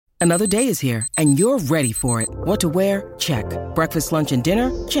Another day is here, and you're ready for it. What to wear? Check. Breakfast, lunch, and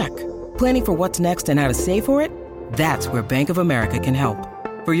dinner? Check. Planning for what's next and how to save for it? That's where Bank of America can help.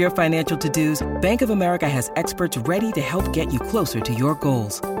 For your financial to-dos, Bank of America has experts ready to help get you closer to your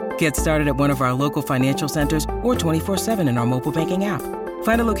goals. Get started at one of our local financial centers or 24/7 in our mobile banking app.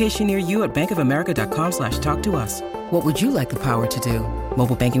 Find a location near you at bankofamerica.com/talktous. What would you like the power to do?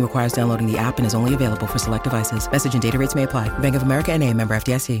 Mobile banking requires downloading the app and is only available for select devices. Message and data rates may apply. Bank of America N.A., member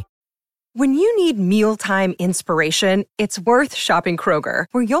FDIC. When you need mealtime inspiration, it's worth shopping Kroger,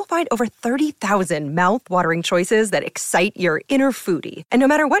 where you'll find over 30,000 mouth-watering choices that excite your inner foodie. And no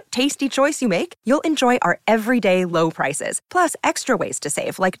matter what tasty choice you make, you'll enjoy our everyday low prices, plus extra ways to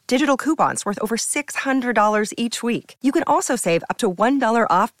save, like digital coupons worth over $600 each week. You can also save up to $1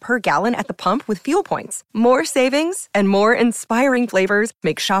 off per gallon at the pump with fuel points. More savings and more inspiring flavors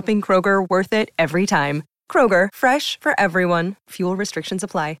make shopping Kroger worth it every time. Kroger, fresh for everyone. Fuel restrictions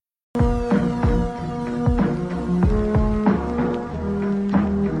apply.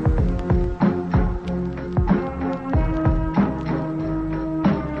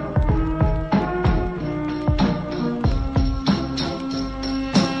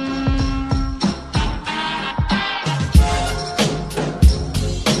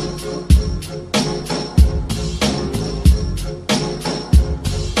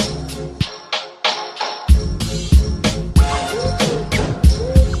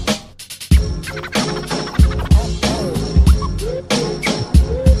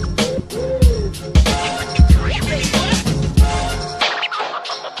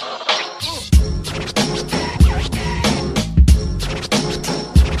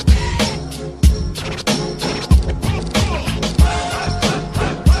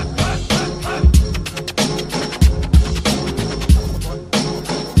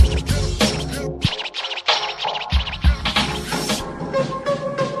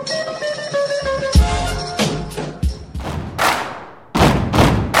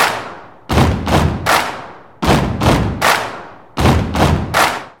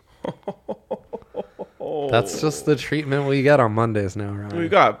 That's just the treatment we get on Mondays now, Ryan. We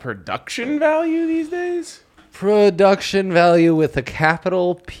got production value these days? Production value with a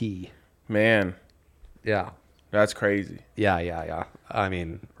capital P. Man, Yeah. that's crazy. Yeah. I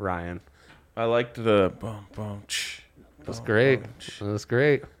mean, Ryan. I liked the boom, boom, That's great. That's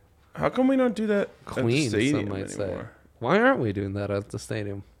great. How come we don't do that Queen, at the stadium some might say. anymore? Why aren't we doing that at the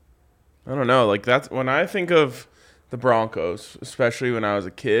stadium? I don't know. Like, that's when I think of the Broncos, especially when I was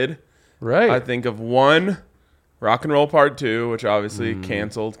a kid. Right. I think of one, Rock and Roll Part 2, which obviously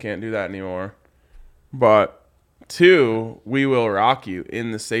canceled. Can't do that anymore. But two, We Will Rock You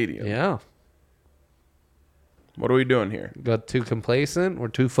in the stadium. Yeah. What are we doing here? Got too complacent. We're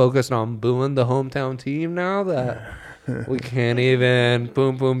too focused on booing the hometown team now that we can't even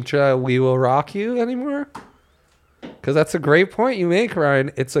boom, boom, cha, we will rock you anymore. Because that's a great point you make,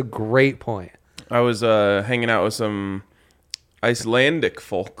 Ryan. It's a great point. I was hanging out with some Icelandic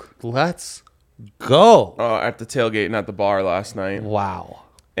folk Let's go. at the tailgate and at the bar last night. Wow.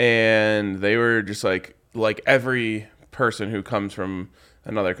 And they were just like every person who comes from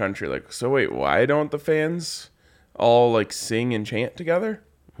another country, like, so wait, why don't the fans all like sing and chant together?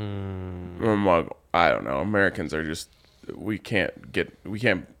 I'm like, I don't know. Americans are just we can't get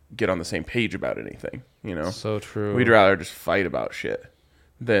on the same page about anything, you know? So true. We'd rather just fight about shit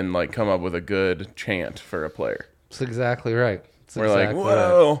than like come up with a good chant for a player. That's exactly right. We're like,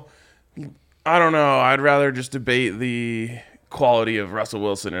 whoa, I don't know. I'd rather just debate the quality of Russell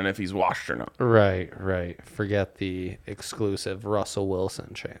Wilson and if he's washed or not. Right. Forget the exclusive Russell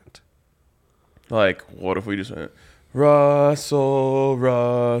Wilson chant. Like, what if we just went, Russell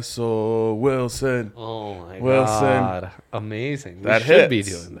Wilson? Oh my Wilson. God. Amazing. That we should hits.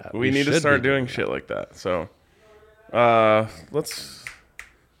 be doing that. We need to should start be doing shit like that. So, let's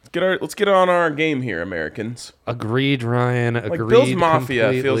get on our game here, Americans. Agreed, Ryan. Like Agreed. Bill's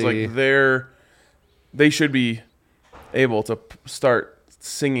Mafia feels completely. like they should be able to start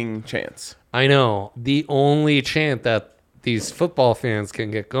singing chants. I know. The only chant that these football fans can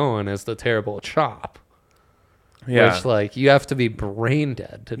get going is the terrible chop. Yeah, Which, like, you have to be brain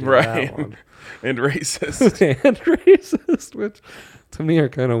dead to do right. that one. And racist. And racist, which to me are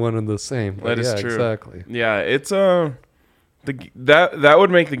kind of one and the same. But That is yeah, true. Exactly. Yeah, it's that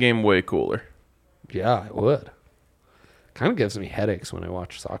would make the game way cooler. Yeah, it would. Kind of gives me headaches when I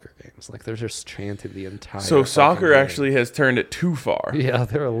watch soccer games. Like they're just chanting the entire. So soccer fucking game. actually has turned it too far. Yeah,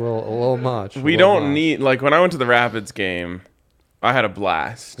 they're a little much. We don't need, like, when I went to the Rapids game, I had a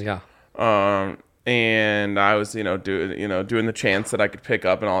blast. Yeah. And I was, doing the chants that I could pick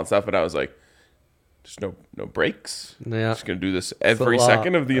up and all that stuff, but I was like, Just no breaks. Yeah. Just gonna do this It's a every lot.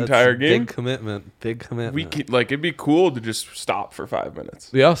 second of the That's entire a game. Big commitment. We could, like, it'd be cool to just stop for 5 minutes.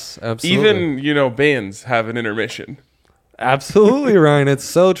 Yes, absolutely. Even bands have an intermission. Absolutely, Ryan. It's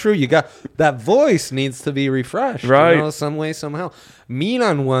so true. You got that voice needs to be refreshed, Right. some way, somehow.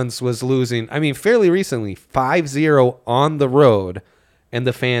 Milan once was losing, fairly recently, 5-0 on the road, and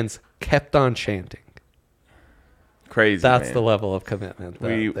the fans kept on chanting. Crazy. That's man. the level of commitment that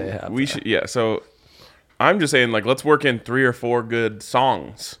we they have. we there. should, yeah. So I'm just saying, like, let's work in 3 or 4 good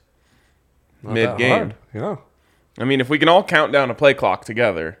songs Not mid that game. hard. Yeah. I mean, if we can all count down a play clock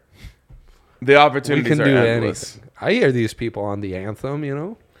together, the We opportunities can are do endless. anything. I hear these people on the anthem,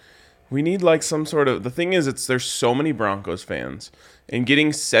 We need, like, some sort of. The thing is, there's so many Broncos fans, and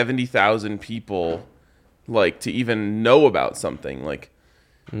getting 70,000 people, like, to even know about something, like,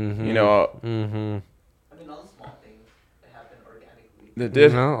 Mm-hmm. all the small things that happen organically. that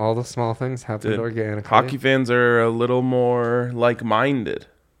did. All the small things happened did. organically. Hockey fans are a little more like-minded.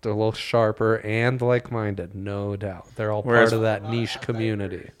 They're a little sharper and like-minded, no doubt. They're all Whereas- part of that niche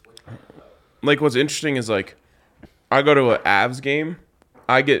community. Like, what's interesting is, like, I go to an Avs game,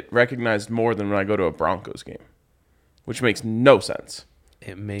 I get recognized more than when I go to a Broncos game, which makes no sense.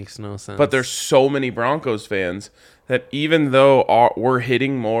 It makes no sense. But there's so many Broncos fans that even though we're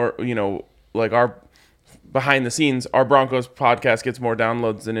hitting more, like our behind the scenes, our Broncos podcast gets more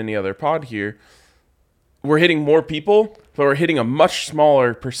downloads than any other pod here. We're hitting more people, but we're hitting a much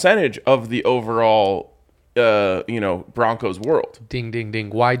smaller percentage of the overall, Broncos world. ding, ding, ding.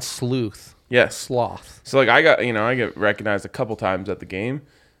 Wide sleuth. Yes. Sloth. So, like, I get recognized a couple times at the game.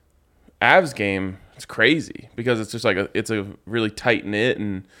 Avs game, it's crazy because it's just like it's a really tight knit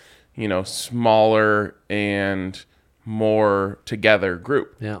and, smaller and more together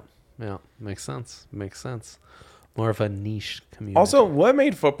group. Yeah. Makes sense. More of a niche community. Also, what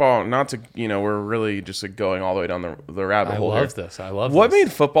made football not to, we're really just like going all the way down the rabbit I hole love here. this. I love What this.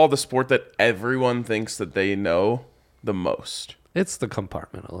 made football the sport that everyone thinks that they know the most? It's the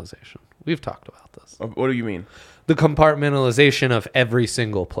compartmentalization. We've talked about this. What do you mean? The compartmentalization of every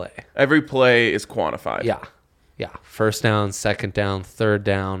single play. Every play is quantified. Yeah. First down, second down, third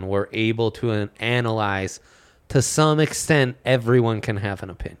down. We're able to analyze to some extent. Everyone can have an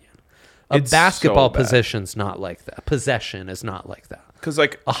opinion. A It's basketball so bad. position's not like that. Possession is not like that. Because,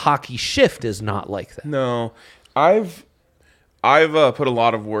 like, A hockey shift is not like that. no, I've put a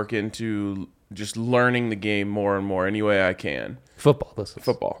lot of work into just learning the game more and more any way I can. Football. This is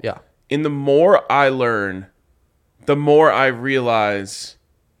Football. Yeah. And the more I learn, the more I realize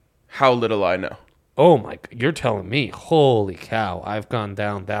how little I know. Oh my! You're telling me? Holy cow! I've gone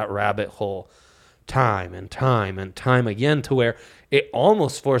down that rabbit hole time and time and time again to where it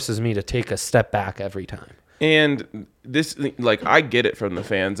almost forces me to take a step back every time. And this, like, I get it from the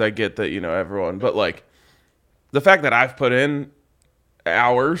fans. I get that, everyone. But, like, the fact that I've put in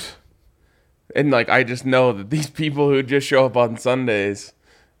hours and, like, I just know that these people who just show up on Sundays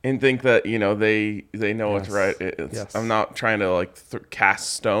and think that, they know what's Yes. right. Yes. I'm not trying to, like,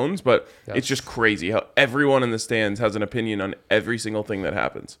 cast stones, but it's just crazy how everyone in the stands has an opinion on every single thing that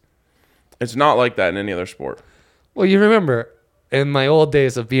happens. It's not like that in any other sport. Well, you remember in my old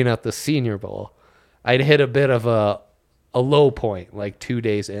days of being at the Senior Bowl, I'd hit a bit of a low point like 2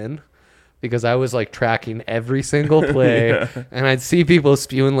 days in because I was like tracking every single play and I'd see people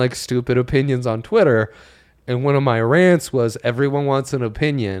spewing like stupid opinions on Twitter. And one of my rants was everyone wants an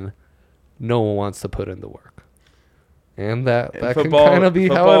opinion. No one wants to put in the work. And that can kind of be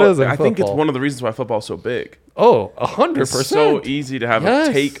how it is in I think it's football. one of the reasons why football's so big. Oh, 100%. It's so easy to have Yes,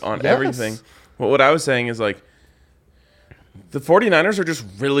 a take on yes. everything. Well, what I was saying is, like, the 49ers are just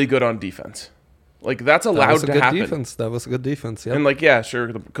really good on defense. Like, that's That allowed was a to good happen. defense. That was a good defense. Yeah. And, like, yeah,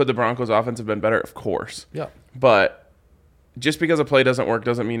 sure, could the Broncos' offense have been better? Of course. Yeah. But just because a play doesn't work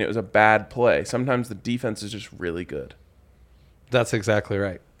doesn't mean it was a bad play. Sometimes the defense is just really good. That's exactly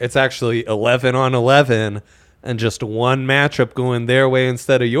right. It's actually 11 on 11, and just one matchup going their way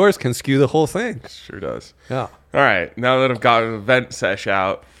instead of yours can skew the whole thing. Sure does. Yeah. All right, now that I've got an event sesh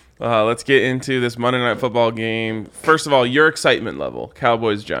out, let's get into this Monday Night Football game. First of all, your excitement level,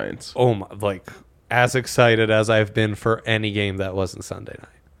 Cowboys-Giants. Oh my, like as excited as I've been for any game that wasn't Sunday night.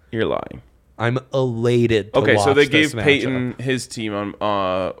 You're lying. I'm elated to Okay, so watch they this gave matchup. Peyton his team on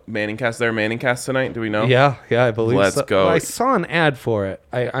Manningcast. Their Manningcast tonight. Do we know? Yeah, I believe Let's so. go. I saw an ad for it.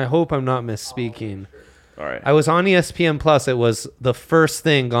 I hope I'm not misspeaking. All right. I was on ESPN Plus. It was the first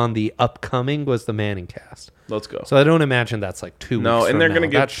thing on the upcoming was the Manningcast. Let's go. So I don't imagine that's like 2 weeks No, and from they're now. going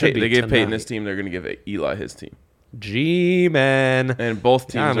to give That should be they gave Peyton tonight. his team. They're going to give Eli his team, G-man. and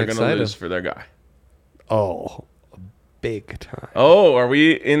both Yeah, teams I'm are going to excited. lose for their guy. Oh, big time. Oh, are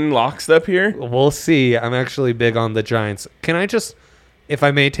we in lockstep here? We'll see. I'm actually big on the Giants. Can I just, if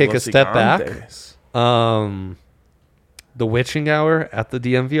I may take a step back, the witching hour at the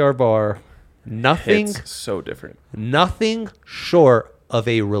DMVR bar, nothing, It's so different. nothing short of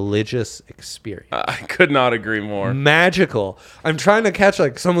a religious experience. I could not agree more. Magical. I'm trying to catch,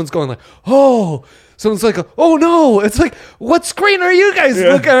 like, someone's going like, oh, someone's like, oh no, it's like, what screen are you guys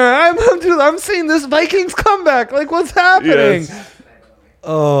looking at? I'm seeing this Vikings comeback. Like, what's happening? Yes.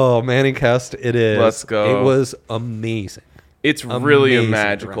 Oh, Manning Cast, it is. Let's go. It was amazing. It's really a Amazing,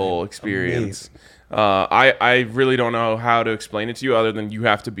 magical Brian. experience. I really don't know how to explain it to you other than you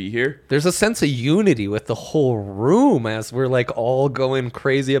have to be here. There's a sense of unity with the whole room as we're like all going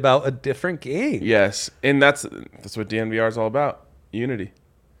crazy about a different game. Yes, and that's what DNVR is all about. Unity.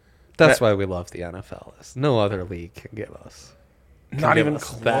 That's why we love the NFL. No other league can give us. Not give even us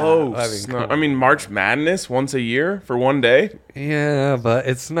that. close. I mean, No, come I mean, March Madness once a year for one day. Yeah, but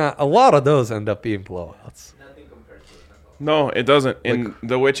it's not. A lot of those end up being blowouts. Nothing compared to it. No, it doesn't. And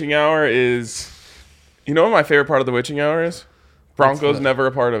the witching hour is, you know what my favorite part of the witching hour is? Broncos what? never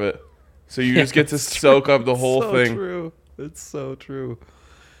a part of it. So you just get to soak up the whole so thing. True. It's so true.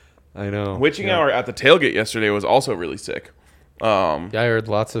 I know. Witching Yeah. hour at the tailgate yesterday was also really sick. Yeah, I heard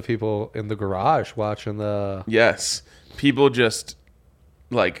lots of people in the garage watching the. Yes. People just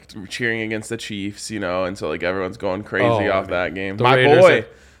like cheering against the Chiefs, you know, and so like everyone's going crazy off that game. The My Raiders boy.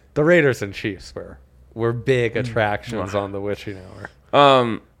 the Raiders and Chiefs were big attractions on the witching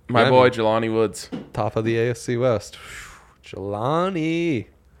hour. My I boy mean- Jelani Woods. Top of the AFC West. Jelani.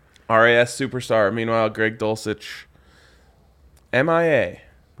 RAS superstar. Meanwhile, Greg Dulcich. MIA.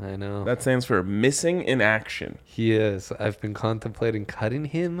 I know. That stands for missing in action. He is. I've been contemplating cutting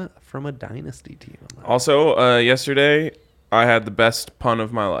him from a dynasty team. Also, yesterday, I had the best pun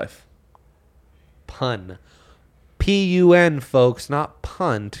of my life. Pun. P-U-N, folks, not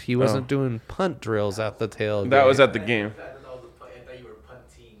punt. He wasn't doing punt drills at the tailgate. That was at the game. I thought you were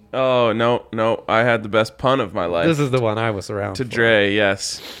punting. Oh, no. I had the best pun of my life. This is the one I was around To for. Dre,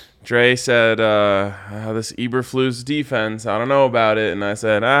 yes. Dre said, this Eberflus defense, I don't know about it. And I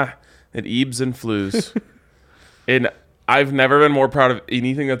said, it Ebs and Flus. And I've never been more proud of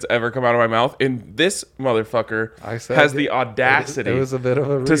anything that's ever come out of my mouth. And this motherfucker I said has it- the audacity It was a bit of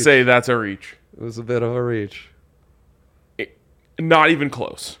a reach. to say that's a reach. It was a bit of a reach. Not even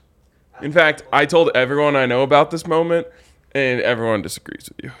close. In fact, I told everyone I know about this moment, and everyone disagrees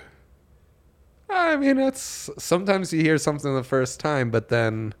with you. I mean, it's sometimes you hear something the first time, but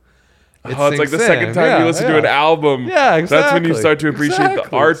then It's like the sinks second in. time Yeah, you listen to yeah. an album. Yeah, That's when you exactly. start to appreciate the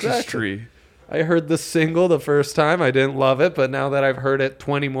Exactly, artistry. I heard the single the first time. I didn't love it, but now that I've heard it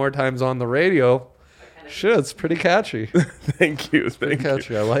 20 more times on the radio, shit, it's pretty catchy. Thank you. Thank you.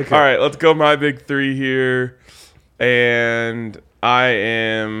 Catchy. I like it. All right, let's go my big three here. And I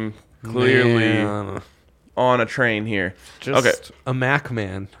am clearly Man, on a train here. just Okay. a Mac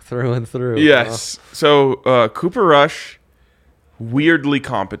man through and through. Yes. So Cooper Rush, weirdly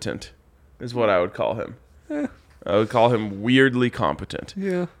competent is what I would call him. I would call him weirdly competent.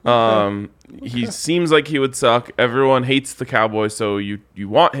 Yeah. He seems like he would suck. Everyone hates the Cowboys, so you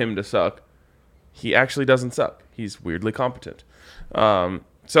want him to suck. He actually doesn't suck. He's weirdly competent. So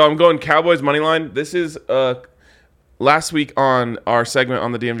I'm going Cowboys money line. This is last week on our segment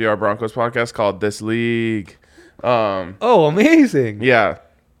on the DMVR Broncos podcast called This League. Oh, amazing. Yeah.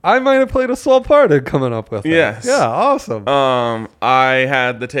 I might have played a small part in coming up with that. Yes. Yeah, awesome. I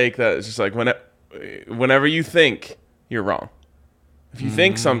had the take that it's just like whenever you think, you're wrong. If you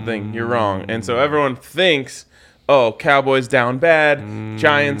think something, you're wrong. And so everyone thinks, oh, Cowboys down bad,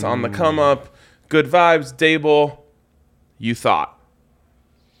 Giants on the come up, good vibes, Dable. You thought.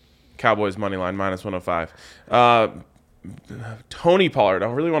 Cowboys money line minus 105. Tony Pollard.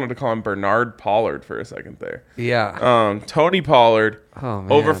 I really wanted to call him Bernard Pollard for a second there. yeah. Tony Pollard, Oh,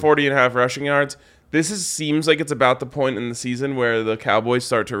 man. over 40.5 rushing yards. Seems like it's about the point in the season where the Cowboys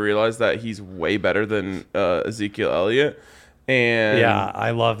start to realize that he's way better than Ezekiel Elliott. And Yeah,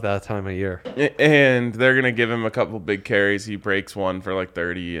 I love that time of year. and they're going to give him a couple big carries. He breaks one for like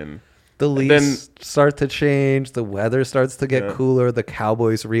 30 and The leaves then- start to change. The weather starts to get cooler. The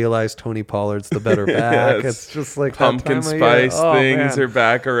Cowboys realize Tony Pollard's the better back. Yes. It's just like pumpkin that time of year. spice Oh, things man. are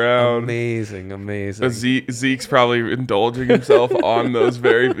back around. Amazing. Zeke's probably indulging himself on those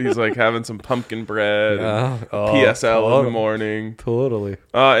he's like having some pumpkin bread Yeah. and Oh, PSL in the totally. morning. Totally.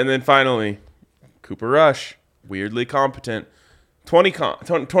 And then finally, Cooper Rush, weirdly competent, 20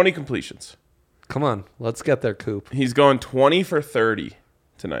 completions. Come on, let's get there, Coop. He's going 20 for 30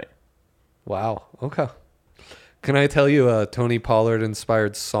 tonight. Wow. Okay. Can I tell you a Tony Pollard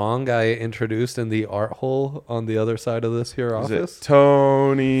inspired song I introduced in the art hole on the other side of this here Is office? it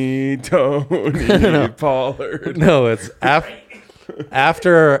Tony Pollard? No, it's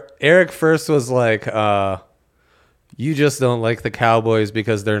after Eric first was like, you just don't like the Cowboys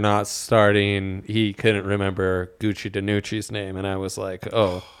because they're not starting. He couldn't remember Gucci DiNucci's name. And I was like,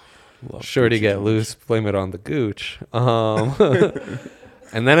 oh, sure to get loose, blame it on the Gooch.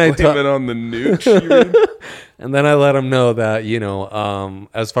 And then Blame it on the nooch, you mean? and then I let him know that,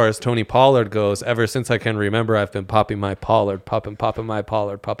 as far as Tony Pollard goes, ever since I can remember, I've been popping my Pollard, popping my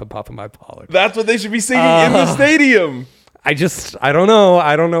Pollard, popping my Pollard. That's what they should be singing in the stadium. I don't know.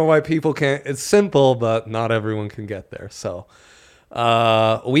 I don't know why people can't. It's simple, but not everyone can get there. So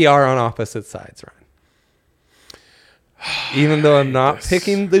we are on opposite sides, Ryan. Even though I'm not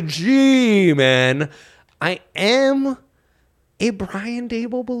picking the G, man, I am a Brian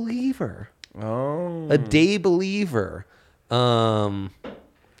Dable believer. Oh. A day believer. Dabling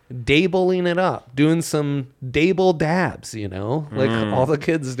it up, doing some Dable dabs, like all the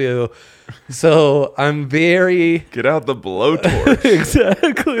kids do. So I'm very Get out the blowtorch.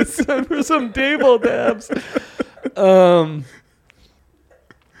 exactly. It's time for some Dable dabs.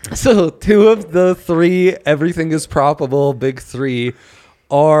 So 2 of the 3 everything is probable big 3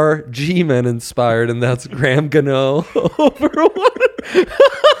 are G-Men inspired, and that's Graham Gano over one.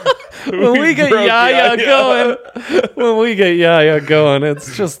 When we get Yaya going,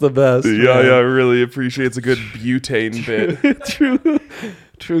 it's just the best. Yaya really appreciates a good butane bit.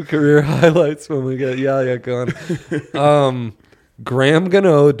 True career highlights when we get Yaya going. Graham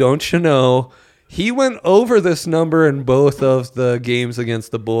Gano, don't you know, he went over this number in both of the games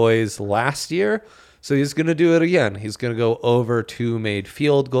against the boys last year. So he's going to do it again. He's going to go over 2 made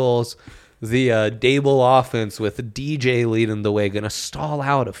field goals. The Dable offense with DJ leading the way going to stall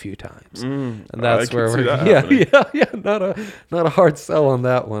out a few times. And that's where we're not a hard sell on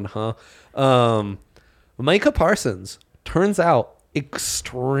that one, huh? Micah Parsons turns out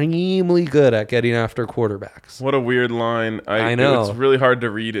extremely good at getting after quarterbacks. What a weird line. I know. It's really hard to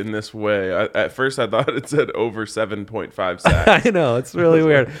read in this way. At first, I thought it said over 7.5 sacks. I know. It's really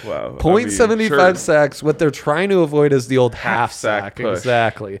weird. Wow. 0.75 sacks. What they're trying to avoid is the old half sack. push.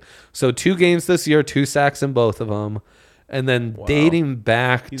 Exactly. So 2 games this year, 2 sacks in both of them. And then dating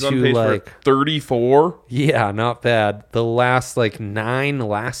back He's to on pace for 34. yeah, not bad. The last 9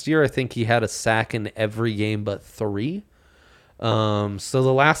 last year, I think he had a sack in every game but 3. So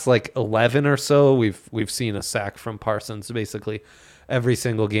the last 11 or so, we've seen a sack from Parsons basically every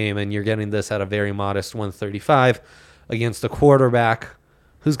single game, and you're getting this at a very modest 135 against a quarterback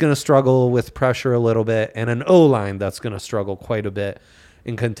who's going to struggle with pressure a little bit, and an O-line that's going to struggle quite a bit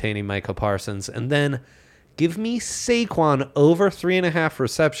in containing Micah Parsons. And then give me Saquon over 3.5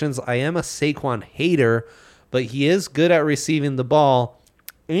 receptions. I am a Saquon hater, but he is good at receiving the ball,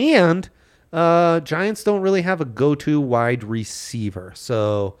 and Giants don't really have a go-to wide receiver,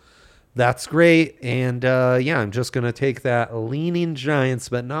 so that's great. And I'm just going to take that leaning Giants,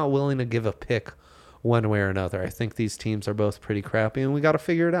 but not willing to give a pick one way or another. I think these teams are both pretty crappy, and we got to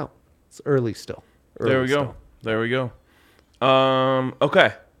figure it out. It's early still. There we go.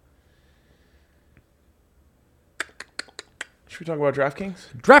 Okay. Should we talk about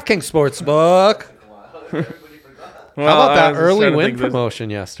DraftKings? DraftKings Sportsbook. Well, How about I that was just early trying to win think this- promotion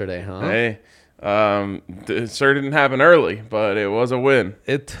yesterday, huh? Hey, it sure didn't happen early, but it was a win.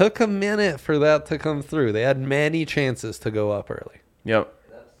 It took a minute for that to come through. They had many chances to go up early. Yep.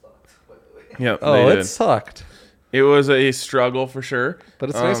 That sucks. Yep. Oh, they it did. sucked. It was a struggle for sure. But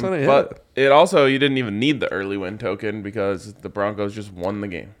it's nice when it hit. But it also, you didn't even need the early win token because the Broncos just won the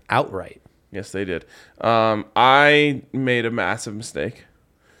game. Outright. Yes, they did. I made a massive mistake,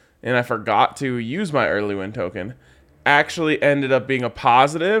 and I forgot to use my early win token. Actually ended up being a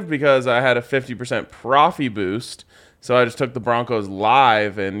positive because I had a 50% profit boost. So I just took the Broncos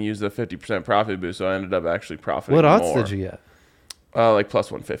live and used the 50% profit boost. So I ended up actually profiting What odds more. did you get? Like plus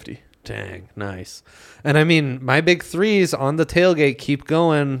 150. Dang, nice. And I mean, my big 3s on the tailgate keep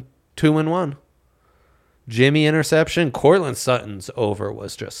going 2-1. Jimmy interception. Cortland Sutton's over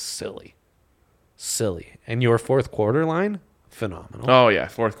was just silly. And your fourth quarter line? Phenomenal. Oh, yeah.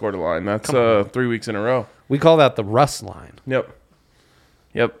 Fourth quarter line. That's 3 weeks in a row. We call that the Russ line. Yep.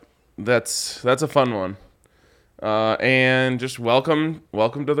 That's a fun one. And just welcome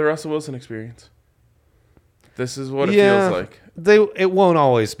to the Russell Wilson experience. This is what it feels like. It won't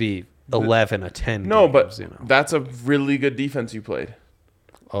always be 11-10. No, games, but that's a really good defense you played.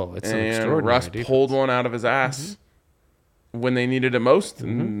 Oh, it's an And extraordinary Russ defense. pulled one out of his ass when they needed it most,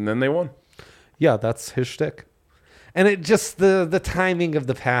 and then they won. Yeah, that's his shtick. And it just the timing of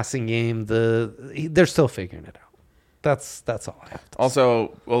the passing game, they're still figuring it out. That's all I have to say.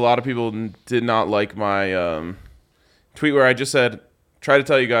 Also, a lot of people did not like my tweet where I just said, try to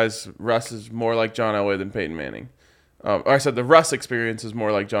tell you guys Russ is more like John Elway than Peyton Manning. Or I said the Russ experience is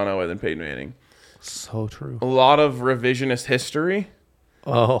more like John Elway than Peyton Manning. So true. A lot of revisionist history.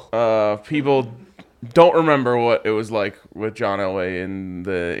 Oh. People don't remember what it was like with John Elway in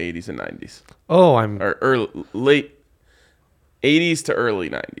the 80s and 90s. Oh, Or late 80s to early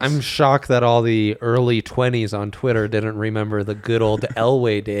 90s. I'm shocked that all the early 20s on Twitter didn't remember the good old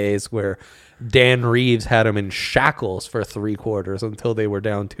Elway days where Dan Reeves had him in shackles for 3 quarters until they were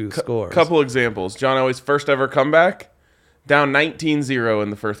down 2 scores. Couple examples. John Elway's first ever comeback, down 19-0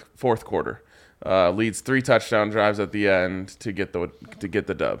 in the fourth quarter. Leads 3 touchdown drives at the end to get the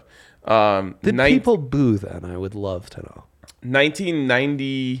dub. Did people boo then? I would love to know.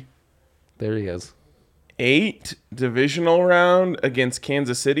 1998 There he is. divisional round against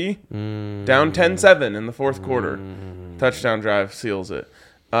Kansas City, down 10-7 in the fourth quarter. Touchdown drive seals it.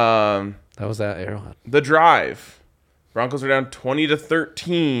 That was at Arrowhead. The drive, Broncos are down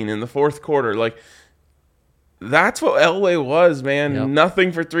 20-13 in the fourth quarter. Like, that's what Elway was, man. Yep.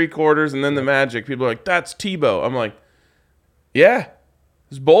 Nothing for 3 quarters, and then the magic. People are like, that's Tebow. I'm like, yeah,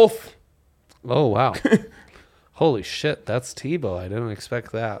 it's both. Oh, wow. Holy shit, that's Tebow. I didn't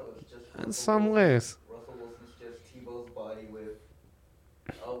expect that. In some ways. Russell Wilson's just Tebow's body with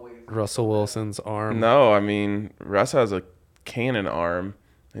Elway's. Russell Wilson's arm. No, I mean, Russ has a cannon arm,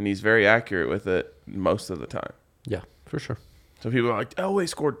 and he's very accurate with it most of the time. Yeah, for sure. So people are like, Elway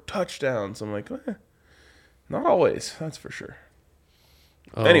scored touchdowns. I'm like, not always. That's for sure.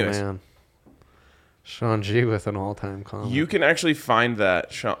 Oh, Anyways. man. Sean G with an all-time comment. You can actually find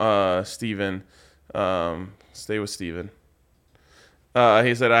that, Steven. Stay with Steven.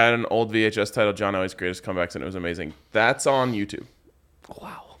 He said, I had an old VHS titled John Elway's Greatest Comebacks, and it was amazing. That's on YouTube.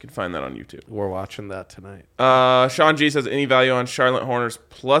 Wow. You can find that on YouTube. We're watching that tonight. Sean G says, any value on Charlotte Hornets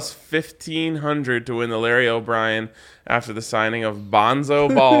plus 1,500 to win the Larry O'Brien after the signing of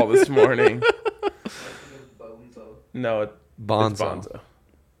Bonzo Ball this morning. No, it's Bonzo.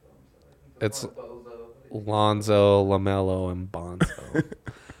 It's Bozo. Lonzo, LaMelo, and Bonzo.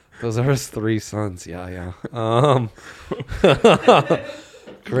 Those are his 3 sons. Yeah.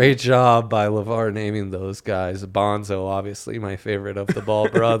 Great job by LeVar naming those guys. Bonzo, obviously my favorite of the Ball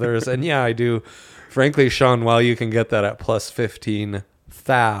brothers. And yeah, I do. Frankly, Sean, while you can get that at plus 15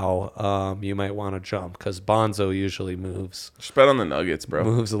 thou, you might want to jump because Bonzo usually moves just bet on the Nuggets,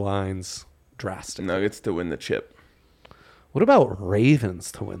 bro. the lines drastically. Nuggets to win the chip. What about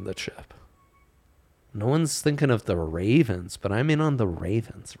Ravens to win the chip? No one's thinking of the Ravens, but I'm in on the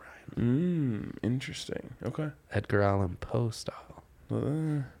Ravens, Ryan. Interesting. Okay. Edgar Allan Poe style.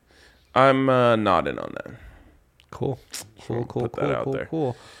 I'm not in on that. Cool. Put that out there.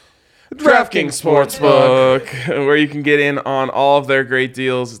 Cool. DraftKings Sportsbook, where you can get in on all of their great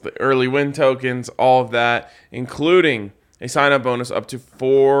deals, the early win tokens, all of that, including a sign-up bonus up to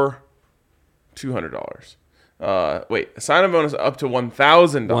 $200. A sign-up bonus up to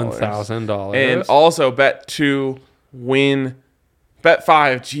 $1,000. $1,000. And also bet 5,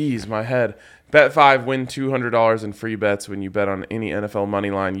 jeez, my head. Bet 5, win $200 in free bets when you bet on any NFL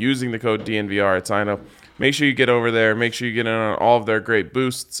money line using the code DNVR at sign up. Make sure you get over there. Make sure you get in on all of their great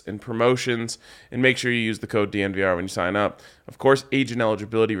boosts and promotions. And make sure you use the code DNVR when you sign up. Of course, age and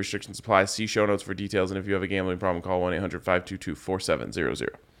eligibility restrictions apply. See show notes for details. And if you have a gambling problem, call 1-800-522-4700.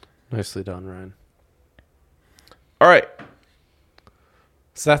 Nicely done, Ryan. All right.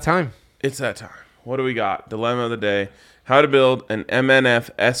 It's that time. It's that time. What do we got? Dilemma of the day. How to build an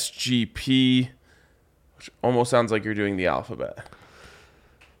MNF SGP, which almost sounds like you're doing the alphabet.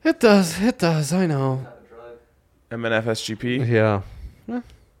 It does. I know. MNF SGP? Yeah.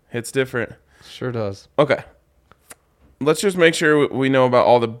 It's different. Sure does. Okay. Let's just make sure we know about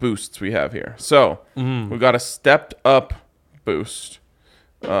all the boosts we have here. So, we've got a stepped up boost.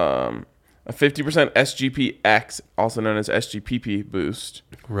 A 50% SGPX, also known as SGPP boost.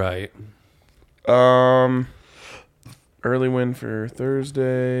 Right. Early win for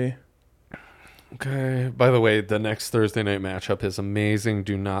Thursday. Okay. By the way, the next Thursday night matchup is amazing.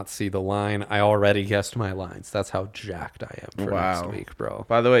 Do not see the line. I already guessed my lines. That's how jacked I am for next week, bro.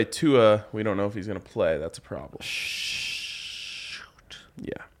 By the way, Tua, we don't know if he's going to play. That's a problem. Shoot.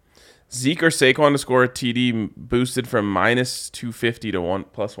 Yeah. Zeke or Saquon to score a TD boosted from minus 250 to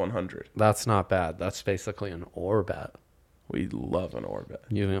plus 100. That's not bad. That's basically an or bet. We love an or bet.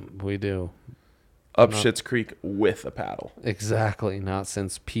 We do. Up Schitt's Creek with a paddle. Exactly. Not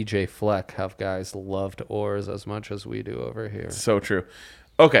since PJ Fleck have guys loved oars as much as we do over here. So true.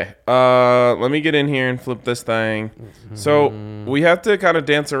 Okay. Let me get in here and flip this thing. So we have to kind of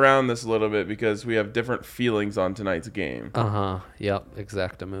dance around this a little bit because we have different feelings on tonight's game. Yep.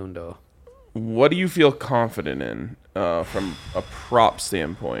 Exactamundo. What do you feel confident in from a prop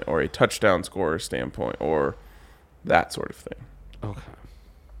standpoint or a touchdown scorer standpoint or that sort of thing? Okay.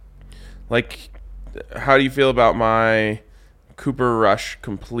 Like, how do you feel about my Cooper Rush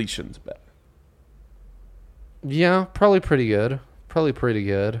completions bet? Yeah, probably pretty good.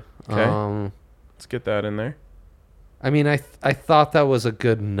 Okay. Let's get that in there. I mean, I thought that was a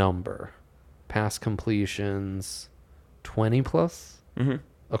good number. Pass completions, 20 plus. Mm-hmm.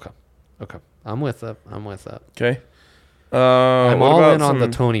 Okay. I'm with it. Okay. I'm what all about in on the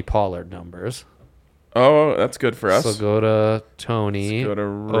some- Tony Pollard numbers. Oh, that's good for us. So go to Tony. Let's go to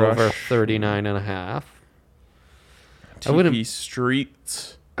over Rush. 39.5. TP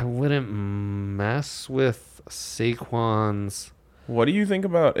Street. I wouldn't mess with Saquon's. What do you think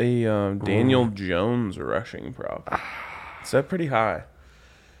about a Daniel Jones rushing prop? Is that pretty high?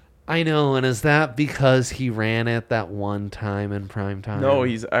 I know, and is that because he ran it that one time in prime time? No,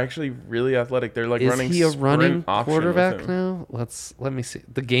 he's actually really athletic. They're like is running. he a sprint running option with quarterback him. now? Let me see.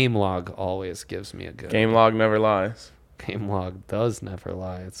 The game log always gives me a good Game log never lies. Game log does never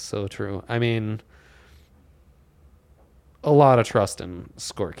lie. It's so true. I mean, a lot of trust in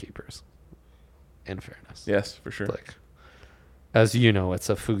scorekeepers. In fairness, Yes, for sure. like as you know, it's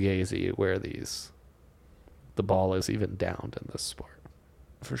a fugazi where the ball is even downed in this sport.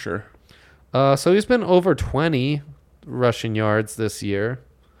 For sure. So he's been over 20 rushing yards this year.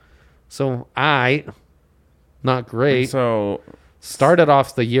 So not great. So Started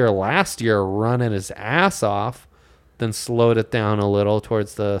off the year last year running his ass off, then slowed it down a little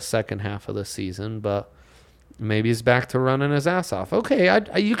towards the second half of the season, but maybe he's back to running his ass off. Okay,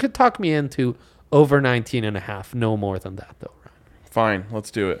 you could talk me into over 19.5, no more than that though, Ryan. fine, let's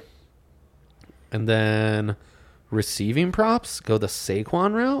do it. And then receiving props, go the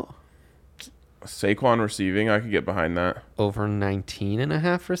Saquon route. Saquon receiving, I could get behind that. Over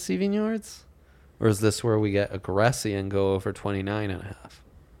 19.5 receiving yards? Or is this where we get aggressive and go over 29.5?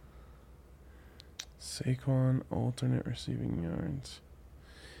 Saquon alternate receiving yards.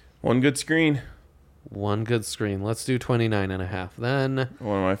 One good screen. One good screen. Let's do 29.5 then.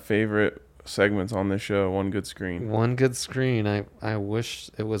 One of my favorite segments on this show. One good screen. One good screen. I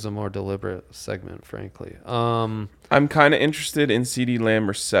wish it was a more deliberate segment, frankly. I'm kind of interested in CD Lamb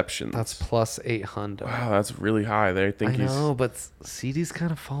receptions. That's plus 800. Wow, that's really high. They think I he's know, but CD's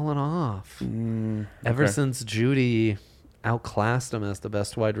kind of fallen off. Ever okay. since Judy outclassed him as the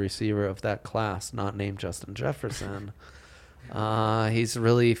best wide receiver of that class, not named Justin Jefferson, he's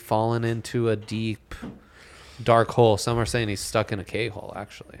really fallen into a deep, dark hole. Some are saying he's stuck in a K-hole,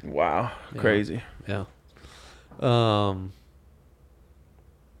 actually. Wow, Yeah. crazy. Yeah.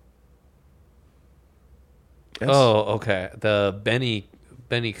 Yes. Oh, okay. The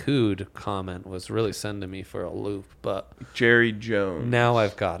Benny Cood comment was really sending me for a loop, but Jerry Jones. now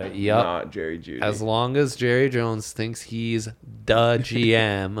I've got it. Yep. Not Jerry Judy. As long as Jerry Jones thinks he's the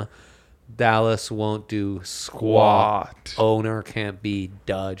GM, Dallas won't do squat. Owner can't be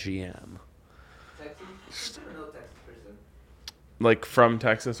the GM. Texas? Or no Texas person? Like from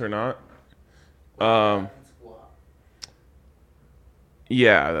Texas or not? And squat.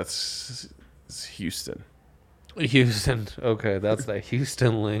 Yeah, it's Houston. Houston. Okay, that's the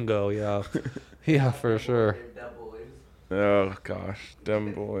Houston lingo. Yeah. Yeah, for sure. They're dumb boys. Oh gosh,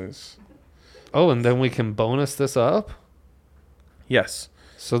 dumb boys. Oh, and then we can bonus this up? Yes,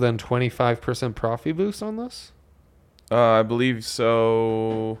 So then 25% profit boost on this? I believe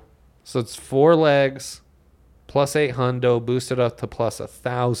so. So it's 4 legs plus 8 hundo boosted up to plus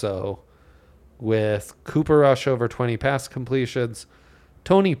 1,000 with Cooper Rush over 20 pass completions,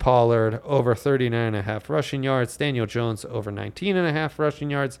 Tony Pollard over 39.5 rushing yards, Daniel Jones over 19.5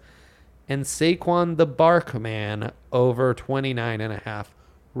 rushing yards, and Saquon the Barkman over 29.5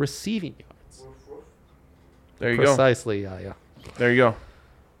 receiving yards. There you go. Precisely, yeah. There you go.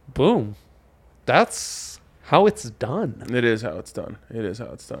 Boom. That's how it's done. It is how it's done.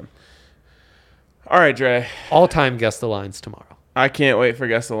 All right, Dre. All-time guess the lines tomorrow. I can't wait for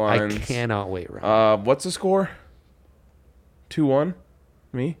Guess the Lines. I cannot wait, Ryan. What's the score? 2-1?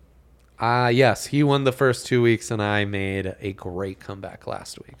 Me? Yes, he won the first 2 weeks, and I made a great comeback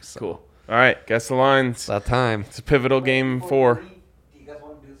last week. So Cool. All right, Guess the Lines. it's that time. It's a pivotal game Before 4. we leave, do you guys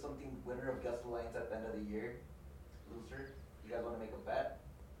want to do something winner of Guess the Lines at the end of the year? Loser? You guys want to make a bet?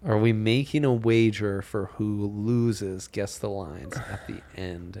 Are we making a wager for who loses Guess the Lines at the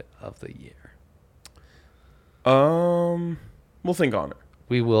end of the year? We'll think on it.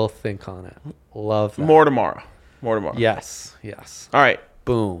 We will think on it. Love that. More tomorrow. Yes. All right.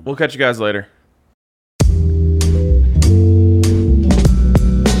 Boom. We'll catch you guys later.